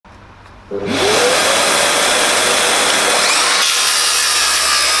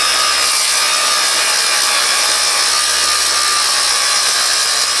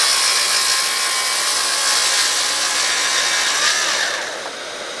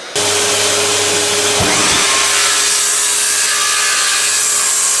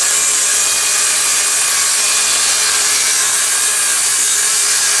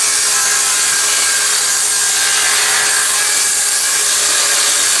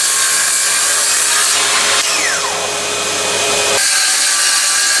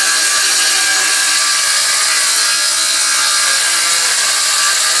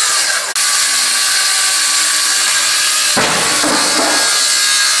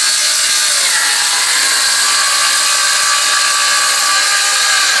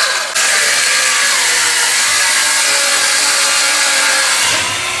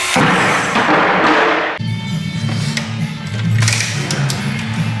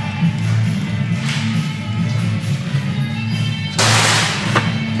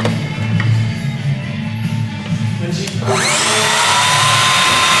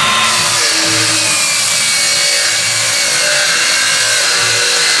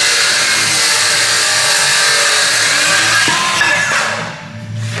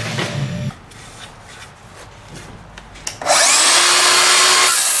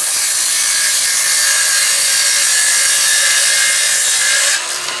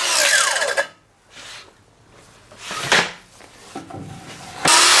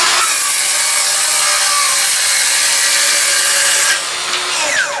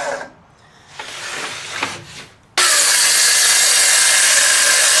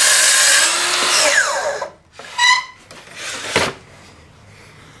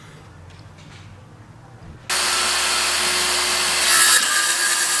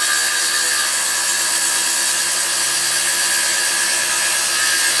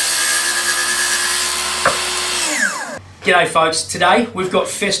G'day folks, today we've got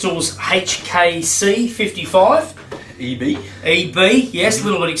Festool's HKC55. EB. EB, yes, a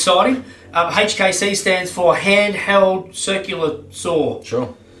little bit exciting. HKC stands for handheld circular saw.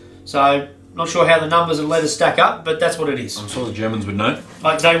 Sure. So, not sure how the numbers and letters stack up, but that's what it is. I'm sure the Germans would know.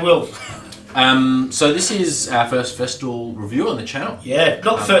 Like they will. So this is our first Festool review on the channel. Yeah,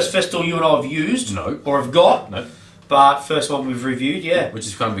 not the first Festool you and I have used. No. Or have got. No. But first one we've reviewed, yeah. Which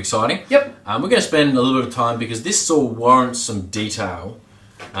is kind of exciting. Yep. We're going to spend a little bit of time because this saw warrants some detailed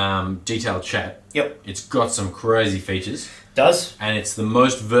chat. Yep. It's got some crazy features. Does. And it's the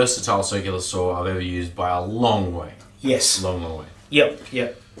most versatile circular saw I've ever used by a long way. Yes. Long, long way. Yep,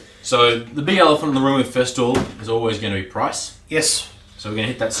 yep. So the big elephant in the room with Festool is always going to be price. Yes. So we're going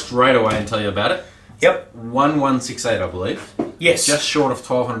to hit that straight away and tell you about it. Yep. 1168, I believe. Yes. Just short of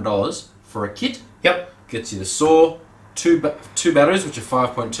 $1,200 for a kit. Yep. Gets you the saw, two batteries, which are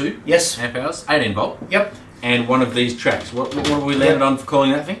 5.2 yes. amp hours, 18 volt. Yep. And one of these tracks. What have we landed on for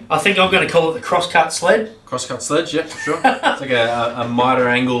calling that thing? I think I'm going to call it the crosscut sled. Crosscut sledge, yep, sure. It's like a miter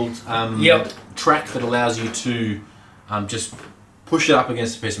angled track that allows you to just push it up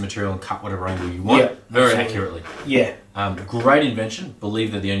against a piece of material and cut whatever angle you want very accurately. Yeah. Great invention.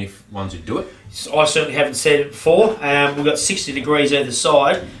 Believe they're the only ones who do it. I certainly haven't said it before. We've got 60 degrees either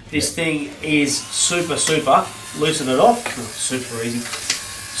side. This thing is super. Loosen it off. Super easy.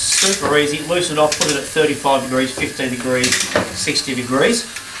 Super easy. Loosen it off, put it at 35 degrees, 15 degrees, 60 degrees.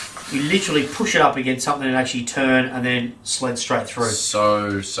 You literally push it up against something and actually turn and then sled straight through.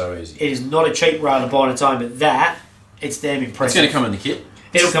 So easy. It is not a cheap roller by its own, but it's damn impressive. It's going to come in the kit.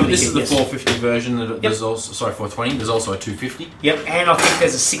 It'll come in the kit, This is the 450 version. There's also, sorry, 420. There's also a 250. Yep, and I think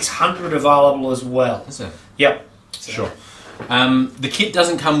there's a 600 available as well. Is there? Yep. Sure. The kit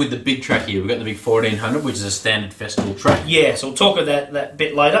doesn't come with the big track here. We've got the big 1400, which is a standard Festool track. Yeah, so we'll talk about that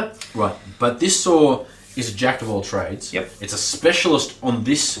bit later. Right, but this saw is a jack of all trades. Yep. It's a specialist on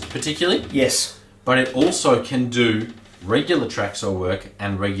this particularly. Yes. But it also can do regular track saw work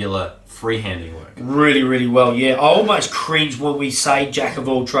and regular freehanding work. Really well, yeah. I almost cringe when we say jack of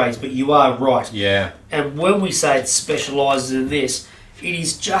all trades, but you are right. Yeah. And when we say it specialises in this, it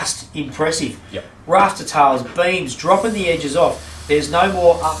is just impressive. Yep. Rafter tails, beams, dropping the edges off. There's no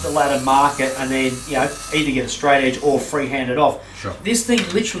more up the ladder market and then, either get a straight edge or freehand it off. Sure. This thing,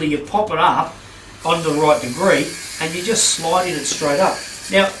 literally, you pop it up on the right degree and you're just sliding it straight up.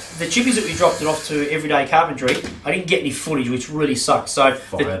 Now, the chippies that we dropped it off to Everyday Carpentry, I didn't get any footage, which really sucks. So,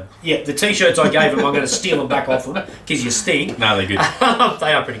 the T-shirts I gave them, I'm going to steal them back off them because you stink. No, they're good.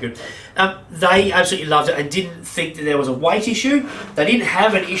 They are pretty good. They absolutely loved it and didn't think that there was a weight issue. They didn't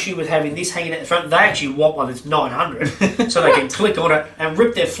have an issue with having this hanging at the front. They actually want one that's 900 so they can click on it and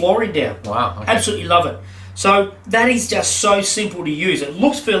rip their flooring down. Wow. Okay. Absolutely love it. So that is just so simple to use. It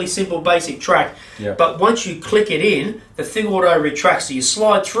looks fairly simple, basic track, but once you click it in, the thing auto retracts. So you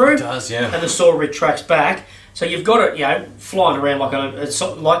slide through, it does, yeah, and the saw retracts back. So you've got it, you know, flying around like a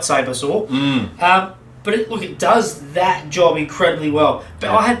lightsaber saw. But it does that job incredibly well.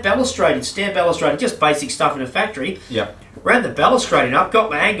 But I had balustrated, stair balustrated, just basic stuff in a factory. Yeah. Ran the balustrading up, got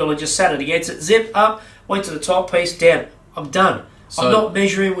my angle and just sat it against it. Zip up, went to the top piece, down. I'm done. So, I'm not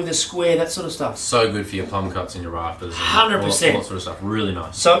measuring with a square, that sort of stuff. So good for your plumb cuts and your rafters. 100%. All that sort of stuff. Really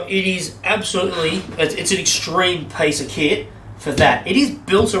nice. So it is absolutely, it's an extreme piece of kit for that. It is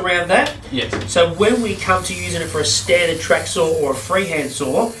built around that. Yes. So when we come to using it for a standard track saw or a freehand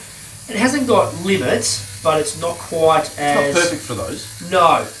saw, it hasn't got limits, but it's not quite as... It's not perfect for those.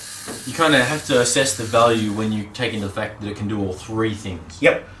 No. You kind of have to assess the value when you take into the fact that it can do all three things.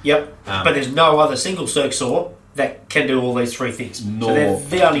 Yep. But there's no other single circ saw that can do all these three things. Nor so they're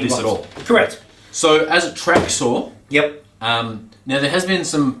the only this ones. at all. Correct. So as a track saw... Yep. Now there has been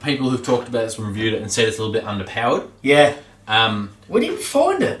some people who've talked about this and reviewed it and said it's a little bit underpowered. Yeah. We didn't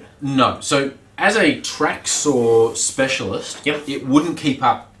find it. No. So as a track saw specialist, it wouldn't keep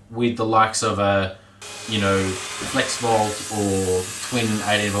up with the likes of a, you know, Flex Volt or twin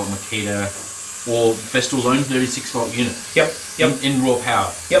 18 volt Makita or Festool's own 36 volt unit. Yep. In raw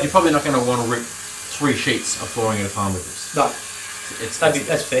power. Yep. You're probably not going to want to rip 3 sheets of flooring at a time with this. No.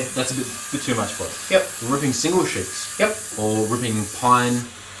 That's fair. That's a bit too much for it. Yep. Ripping single sheets. Yep. Or ripping pine.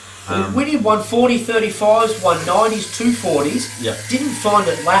 We did 140, 35s, 190s, 240s. Yep. Didn't find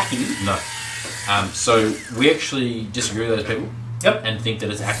it lacking. No. So we actually disagree with those people. Yep. And think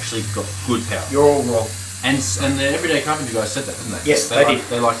that it's actually got good power. You're all wrong. And the Everyday Carpentry guys said that, didn't they? Yes, they did.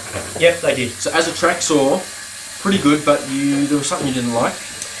 They liked the power. Yep, they did. So as a track saw, pretty good, but there was something you didn't like.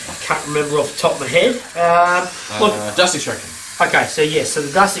 I can't remember off the top of my head. Look, dust extraction. Okay, so yes, so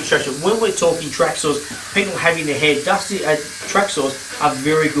the dust extraction. When we're talking track saws, people have in their head track saws are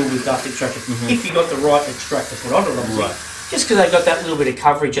very good with dust extraction if you got the right extractor put on it. Obviously. Right. Just because they've got that little bit of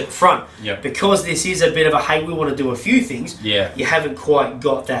coverage at the front. Yep. Because this is a bit of a, hey, we want to do a few things. Yeah. You haven't quite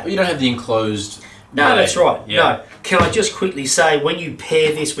got that. But you don't have the enclosed... No, that's right. Yeah. No. Can I just quickly say, when you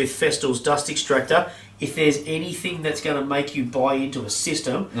pair this with Festool's dust extractor, if there's anything that's going to make you buy into a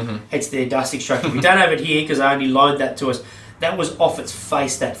system, it's their dust extractor. We don't have it here because they only loaned that to us. That was off its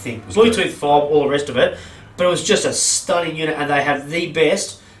face, that thing. Bluetooth fob, all the rest of it. But it was just a stunning unit, and they have the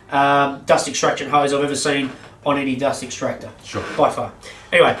best dust extraction hose I've ever seen on any dust extractor. Sure. By far.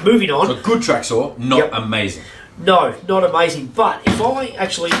 Anyway, moving on. So good track saw, not amazing. No, not amazing. But if I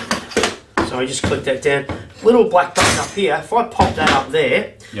actually... Sorry, just click that down. Little black button up here. If I pop that up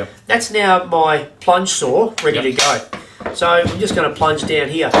there, that's now my plunge saw ready to go. So I'm just going to plunge down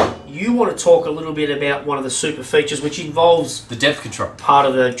here. You want to talk a little bit about one of the super features, which involves the depth control. Part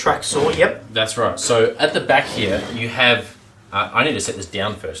of the track saw. Yep. That's right. So at the back here, you have. I need to set this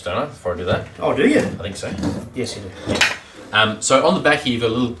down first, don't I? Before I do that. Oh, do you? I think so. Yes, you do. So on the back here, you've got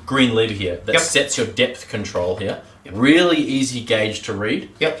a little green lever here that sets your depth control here. Really easy gauge to read.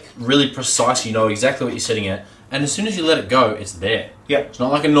 Really precise. You know exactly what you're setting at. And as soon as you let it go, it's there. It's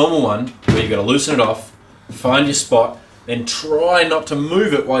not like a normal one where you've got to loosen it off, find your spot, then try not to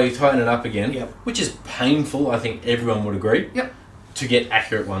move it while you tighten it up again, which is painful. I think everyone would agree. To get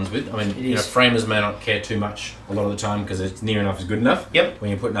accurate ones with. I mean, you know, framers may not care too much a lot of the time because it's near enough is good enough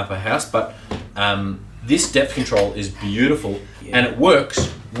when you're putting up a house. But this depth control is beautiful and it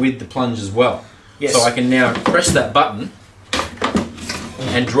works with the plunge as well. So I can now press that button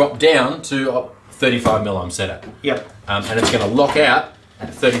and drop down to 35 mil I'm set at. And it's going to lock out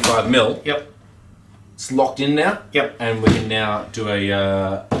at 35 mil. It's locked in now. And we can now do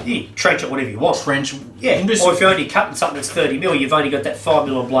a... trench it whatever you want. Trench. Or if you're only cutting something that's 30 mil, you've only got that 5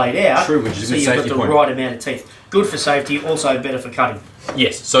 mil blade out. True, which is a good safety So you've got the right amount of teeth. Good for safety, also better for cutting.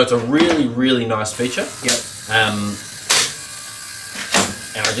 Yes, so it's a really, really nice feature.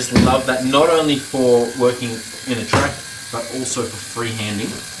 And I just love that, not only for working in a track, but also for freehanding.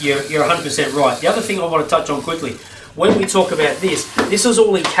 You're 100% right. The other thing I want to touch on quickly, when we talk about this is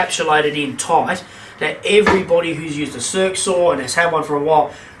all encapsulated in tight. Now, everybody who's used a circ saw and has had one for a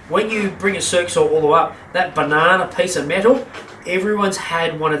while, when you bring a circ saw all the way up, that banana piece of metal, everyone's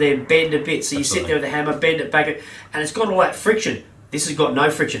had one of them bend a bit. So you sit there with the hammer, bend it back, and it's got all that friction. This has got no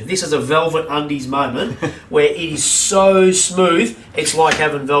friction. This is a velvet undies moment where it is so smooth, it's like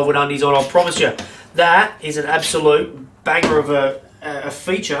having velvet undies on, I promise you. That is an absolute banger of a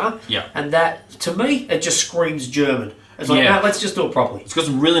feature. And that, to me, it just screams German. It's like, no, let's just do it properly. It's got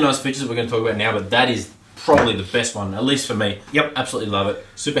some really nice features that we're going to talk about now, but that is probably the best one, at least for me. Absolutely love it.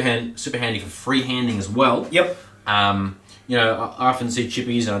 Super handy for freehanding as well. you know, I often see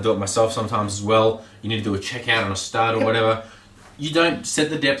chippies, and I do it myself sometimes as well. You need to do a checkout on a stud or whatever. You don't set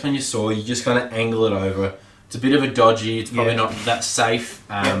the depth on your saw, you just kind of angle it over. It's a bit of a dodgy, it's probably not that safe,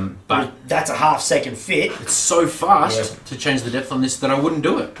 but that's a half-second fit. It's so fast to change the depth on this that I wouldn't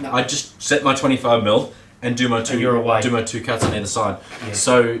do it. No. I just set my 25mm and do my two cuts on either side. Yeah.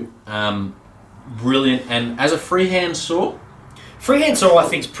 So brilliant. And as a freehand saw I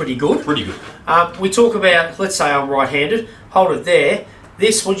think is pretty good. Pretty good. We talk about, let's say I'm right-handed, hold it there.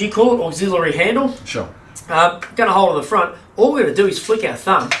 This, what do you call it, auxiliary handle? Sure. Going to hold on the front. All we're going to do is flick our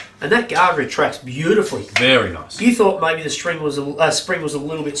thumb, and that guard retracts beautifully. Very nice. You thought maybe the spring was a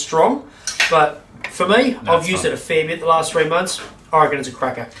little bit strong, but for me, I've used it a fair bit the last 3 months. I reckon it's a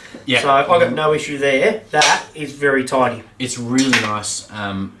cracker. Yeah. So I've got no issue there. That is very tidy. It's really nice.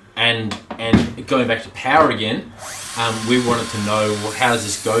 And going back to power again, we wanted to know how does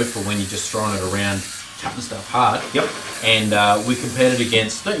this go for when you're just throwing it around, cutting stuff hard. Yep. And we compared it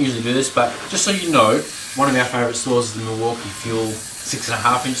against, don't usually do this, but just so you know, one of our favourite saws is the Milwaukee Fuel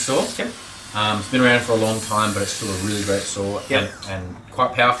 6.5-inch saw. Yep. It's been around for a long time, but it's still a really great saw and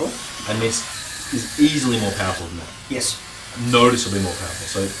quite powerful. And this is easily more powerful than that. Yes. Noticeably more powerful.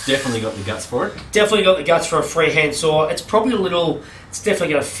 So definitely got the guts for it. Definitely got the guts for a freehand saw. It's probably it's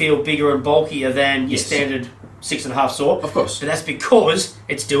definitely going to feel bigger and bulkier than your standard 6.5 saw. Of course. But that's because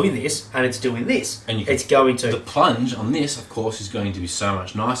it's doing this and it's doing this. And it's going to. The plunge on this, of course, is going to be so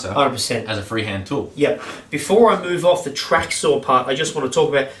much nicer 100%. As a freehand tool. Yep. Before I move off the track saw part, I just want to talk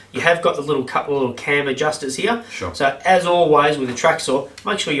about, you have got the couple of little cam adjusters here. Sure. So as always with a track saw,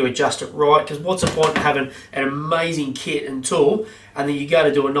 make sure you adjust it right, because what's the point of having an amazing kit and tool and then you go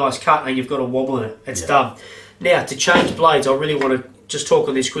to do a nice cut and you've got a wobble in it. It's dumb. Now, to change blades, I really want to just talk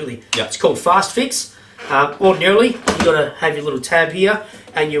on this quickly. Yep. It's called Fast Fix. Ordinarily, you've got to have your little tab here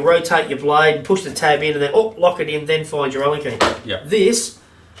and you rotate your blade and push the tab in and then lock it in, then find your Allen key. Yep. This,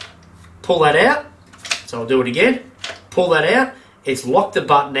 pull that out. So I'll do it again. Pull that out. It's locked the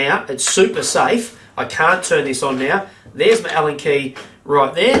button out. It's super safe. I can't turn this on now. There's my Allen key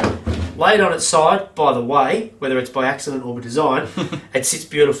right there. Laid on its side, by the way, whether it's by accident or by design, it sits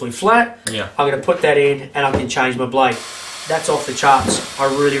beautifully flat. Yeah. I'm going to put that in and I can change my blade. That's off the charts. I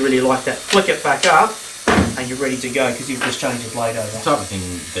really, really like that. Flick it back up and you're ready to go because you've just changed your blade over. The type of thing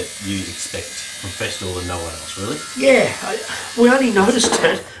that you expect from Festool and no one else, really? Yeah. We only noticed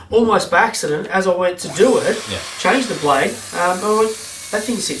it almost by accident as I went to do it. Yeah. Change the blade. I'm like, that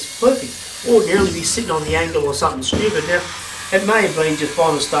thing sits perfect. Ordinarily be sitting on the angle or something stupid. Now, it may have been just by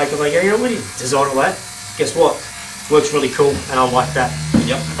mistake. I go, you know, we didn't design all that. Guess what? Works really cool, and I like that.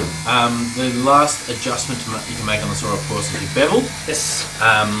 Yep. The last adjustment you can make on the saw, of course, is your bevel. Yes.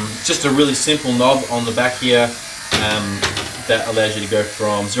 Just a really simple knob on the back here that allows you to go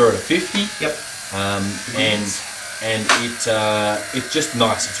from 0 to 50. Yep. And it's just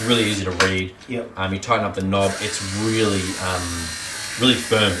nice. It's really easy to read. Yep. You tighten up the knob. It's really really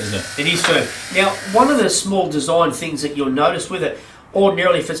firm, isn't it? It is firm. Now, one of the small design things that you'll notice with it,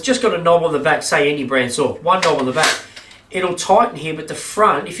 ordinarily, if it's just got a knob on the back, say any brand saw, one knob on the back, it'll tighten here, but the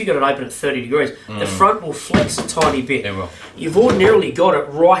front, if you've got it open at 30 degrees, the front will flex a tiny bit. It will. You've ordinarily got it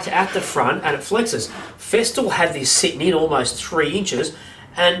right at the front and it flexes. Festool had this sitting in almost 3 inches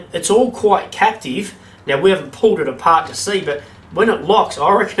and it's all quite captive. Now, we haven't pulled it apart to see, but when it locks,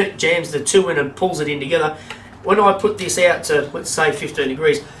 I reckon it jams the two in and pulls it in together. When I put this out to, let's say, 15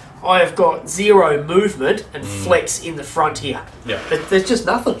 degrees, I have got zero movement and flex in the front here. Yeah. There's just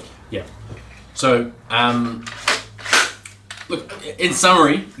nothing. Yeah. So, look, in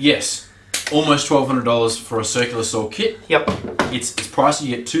summary, yes, almost $1,200 for a circular saw kit. Yep. It's pricey.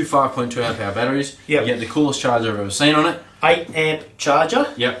 You get two 5.2 amp hour batteries. Yep. You get the coolest charger I've ever seen on it. 8 amp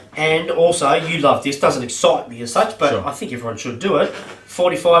charger. Yep. And also, you love this. Doesn't excite me as such, but sure. I think everyone should do it.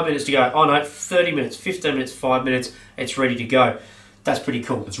 45 minutes to go. Oh no, 30 minutes, 15 minutes, 5 minutes. It's ready to go. That's pretty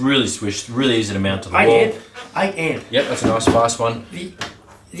cool. It's really swished, really easy to mount to the wall. 8 amp. Yep, that's a nice fast one.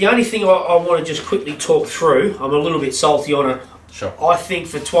 The only thing I want to just quickly talk through, I'm a little bit salty on it. Sure. I think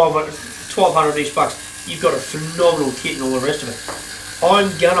for $1,200 bucks, you've got a phenomenal kit and all the rest of it. I'm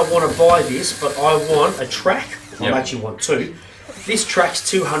going to want to buy this, but I want a track. Yep. I actually want two. This track's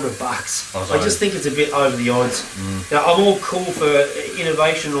 $200 bucks. Oh, I just think it's a bit over the odds. Now, I'm all cool for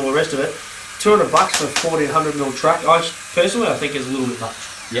innovation and all the rest of it. $200 for a 1400mm track, personally, I think is a little bit much.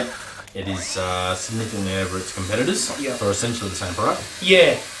 Yep. It is significantly over its competitors for essentially the same product.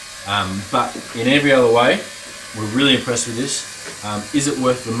 Yeah. But in every other way, we're really impressed with this. Is it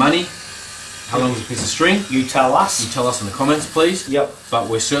worth the money? How long is a piece of string? You tell us. You tell us in the comments, please. Yep. But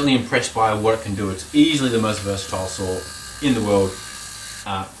we're certainly impressed by what it can do. It's easily the most versatile saw in the world.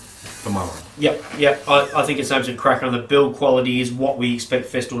 for my mind. Yep. I think it's absolute cracker, and the build quality is what we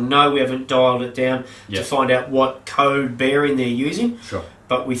expect Festool. No, we haven't dialed it down to find out what code bearing they're using. Sure.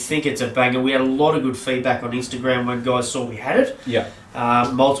 But we think it's a banger. We had a lot of good feedback on Instagram when guys saw we had it. Yeah.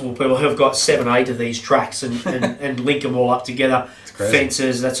 Multiple people have got 7, 8 of these tracks and link them all up together,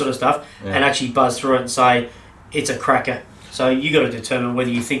 fences, that sort of stuff, and actually buzz through it and say it's a cracker. So you got to determine whether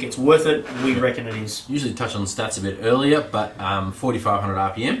you think it's worth it. We reckon it is. Usually touch on stats a bit earlier, but 4,500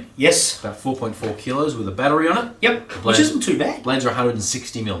 RPM. Yes. About 4.4 kilos with a battery on it. Yep. Which isn't too bad. Blades are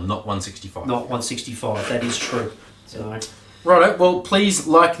 160 mil, not 165. Not 165. That is true. So. Righto. Well, please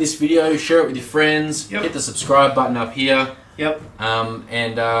like this video, share it with your friends, hit the subscribe button up here. Yep.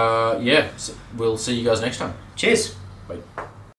 Yeah, so we'll see you guys next time. Cheers. Bye.